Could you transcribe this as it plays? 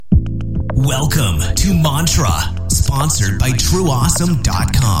Welcome to Mantra, sponsored by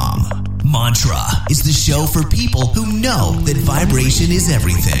TrueAwesome.com. Mantra is the show for people who know that vibration is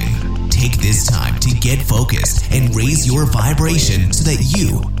everything. Take this time to get focused and raise your vibration so that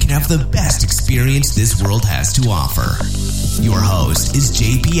you can have the best experience this world has to offer. Your host is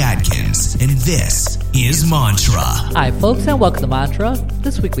JP Atkins, and this is Mantra. Hi folks, and welcome to Mantra.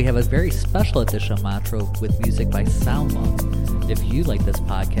 This week we have a very special edition of Mantra with music by Soundmonk. If you like this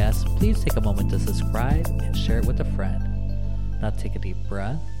podcast, please take a moment to subscribe and share it with a friend. Now take a deep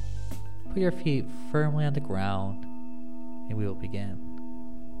breath, put your feet firmly on the ground, and we will begin.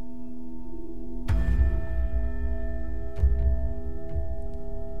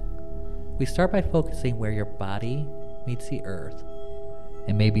 We start by focusing where your body meets the earth.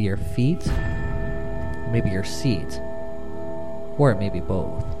 It may be your feet, maybe your seat, or it may be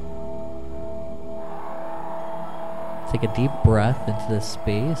both. Take a deep breath into this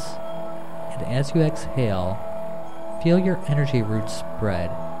space, and as you exhale, feel your energy roots spread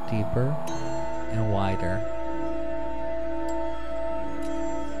deeper and wider.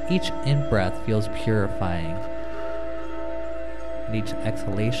 Each in-breath feels purifying, and each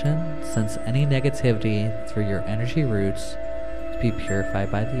exhalation sends any negativity through your energy roots to be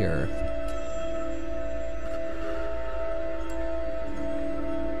purified by the earth.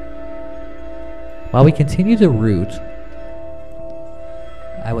 While we continue to root,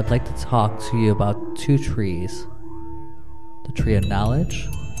 I would like to talk to you about two trees, the tree of knowledge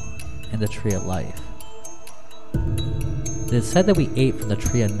and the tree of life. It is said that we ate from the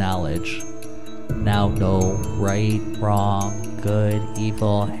tree of knowledge, now know right, wrong, good,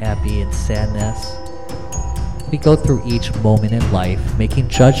 evil, happy, and sadness. We go through each moment in life making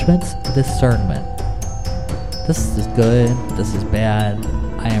judgments and discernment. This is good, this is bad,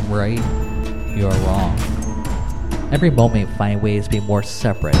 I am right, you are wrong. Every moment we find ways to be more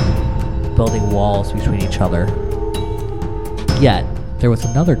separate, building walls between each other. Yet, there was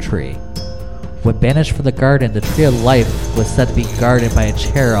another tree. When banished from the garden, the tree of life was said to be guarded by a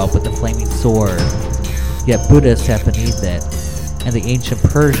cherub with a flaming sword. Yet Buddhists sat beneath it, and the ancient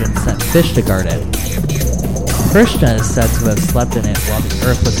Persians sent fish to guard it. Krishna is said to have slept in it while the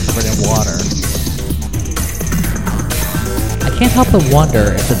earth was covered in water. I can't help but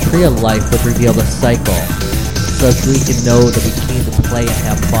wonder if the tree of life would reveal the cycle, so as we can know that we came to play and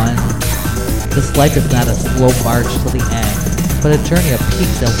have fun. This life is not a slow march to the end, but a journey of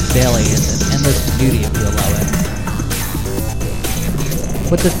peaks and valleys and endless beauty if we allow it.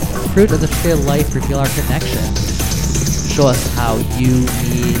 Would the fruit of the tree of life reveal our connection? Show us how you,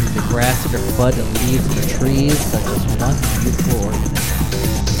 me, the grass at your foot, and leaves of the trees, such as one beautiful organism.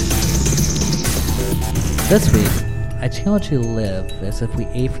 This week, I challenge you to live as if we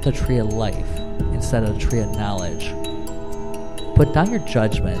ate from the tree of life instead of the tree of knowledge. Put down your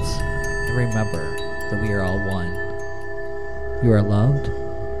judgments and remember that we are all one. You are loved.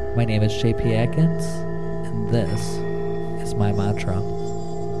 My name is JP Atkins, and this is my mantra.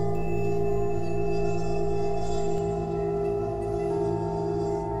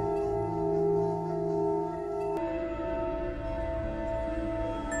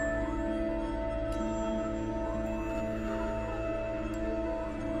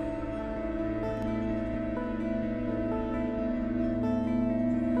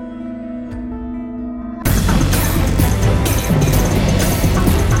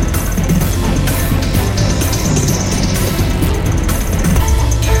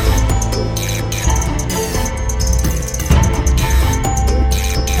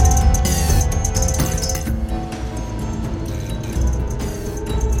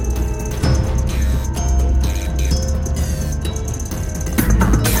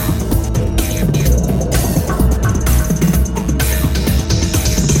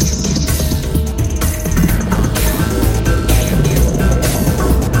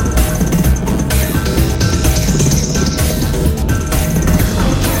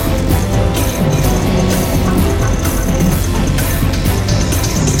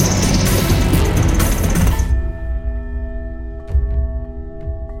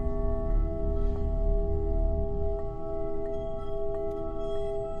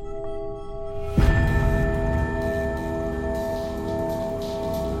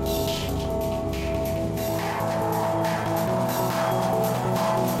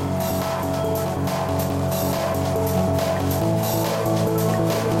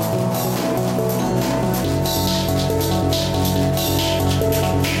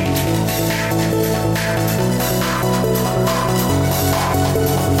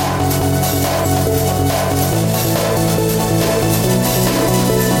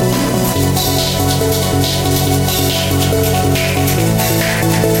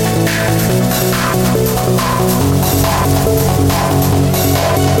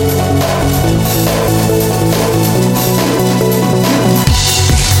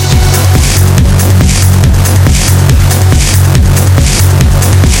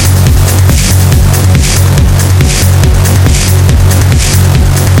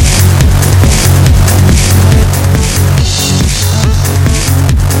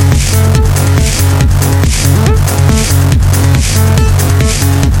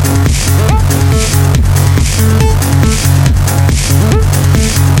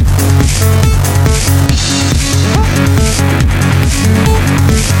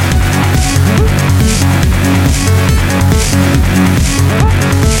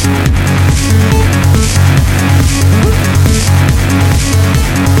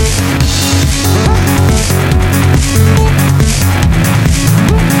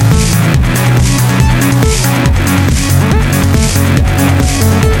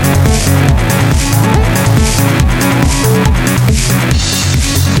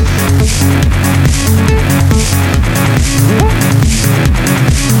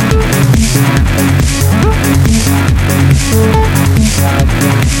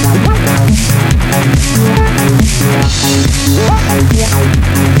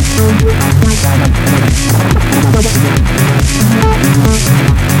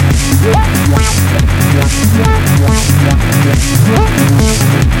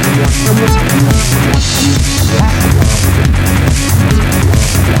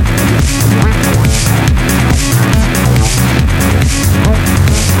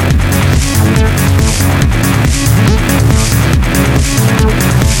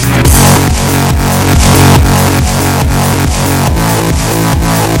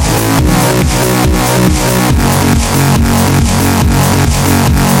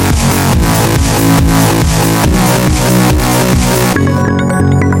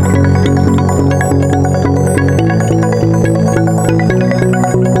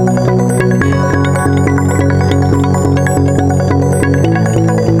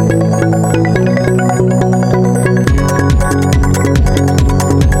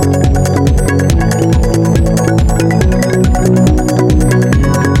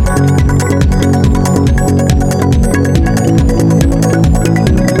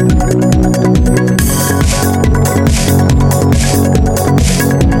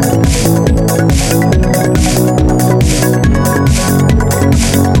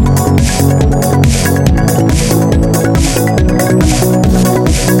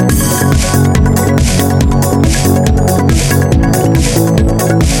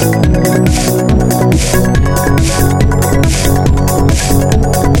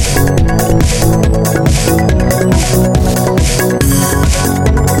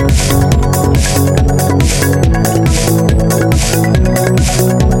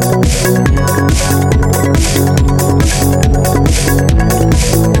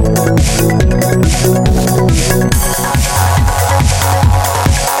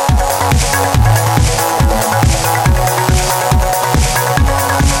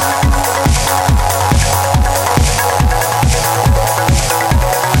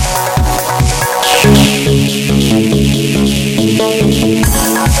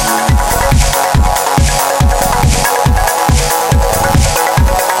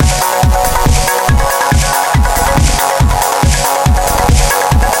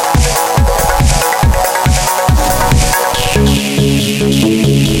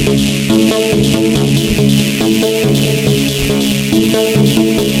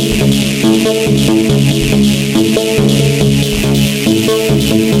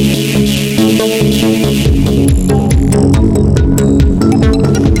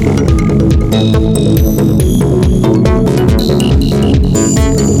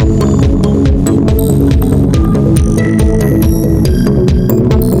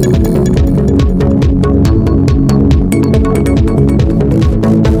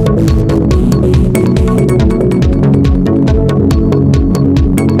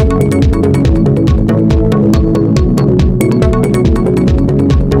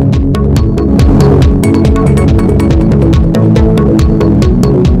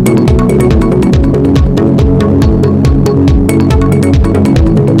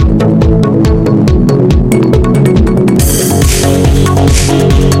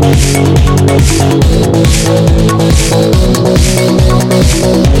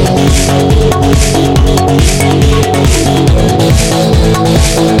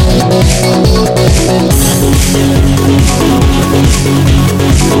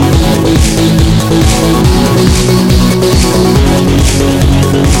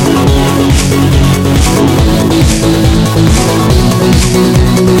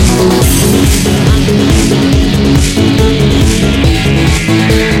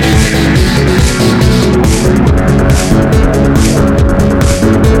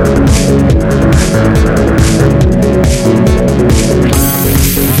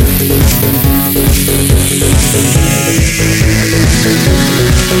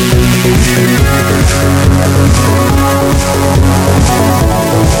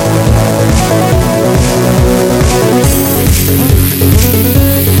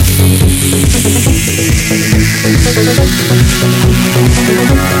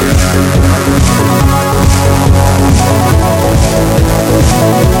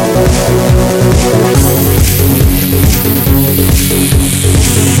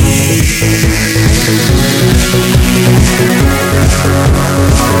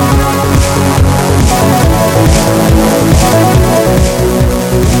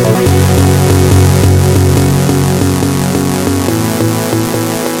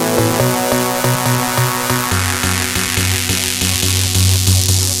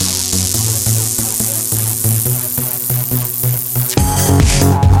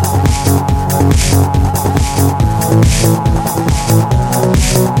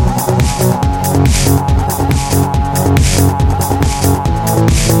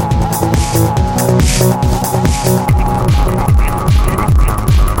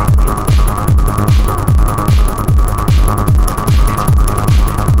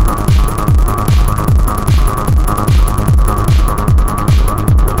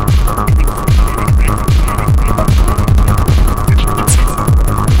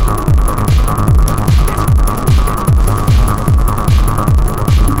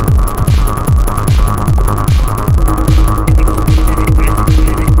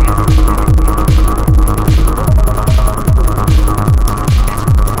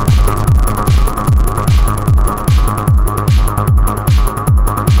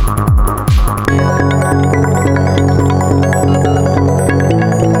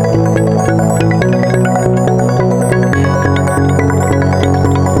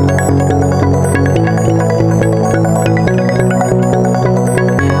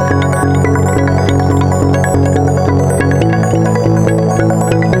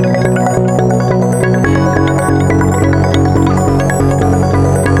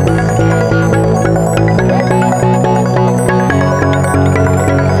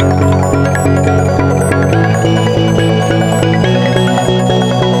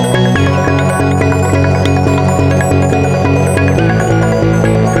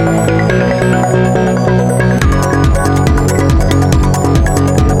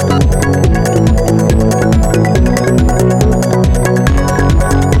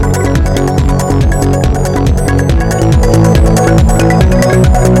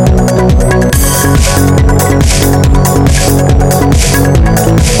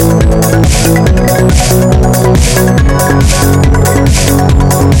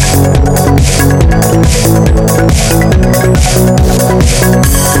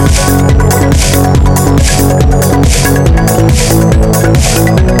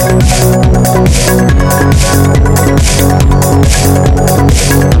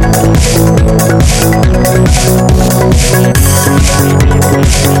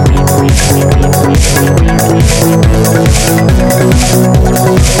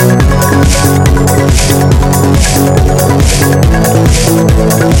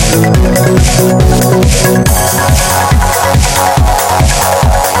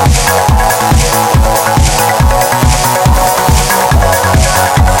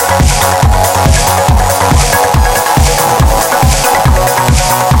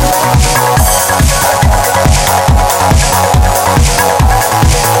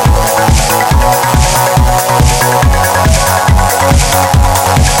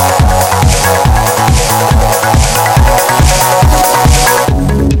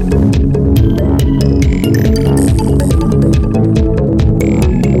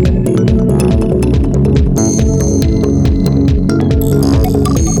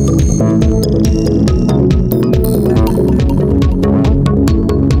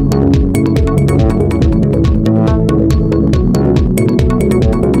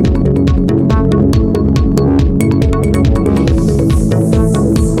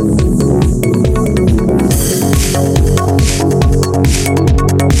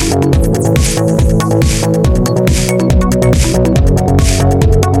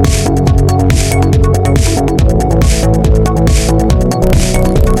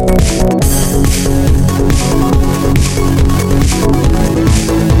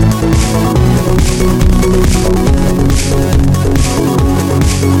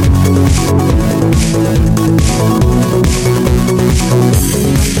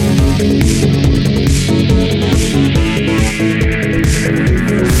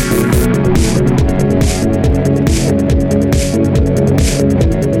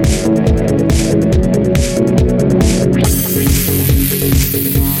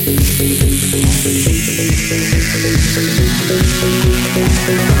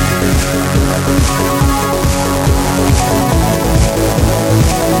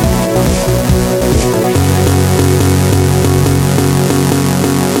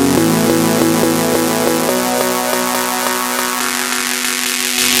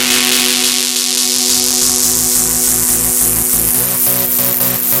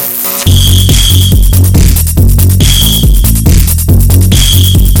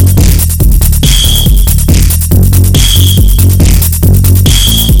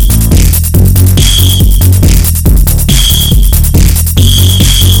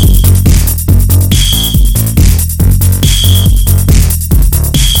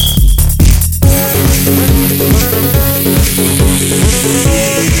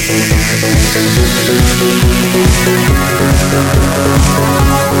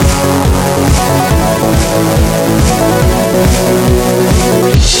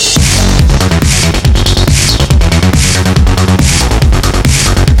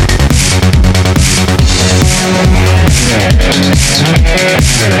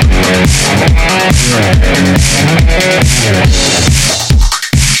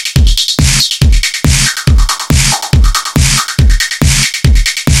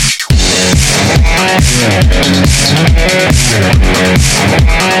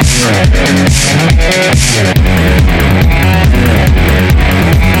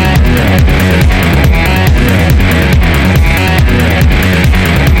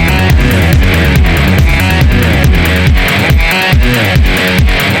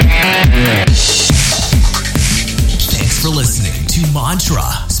 For listening to Mantra,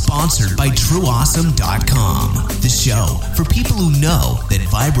 sponsored by TrueAwesome.com, the show for people who know that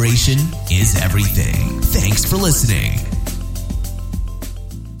vibration is everything. Thanks for listening.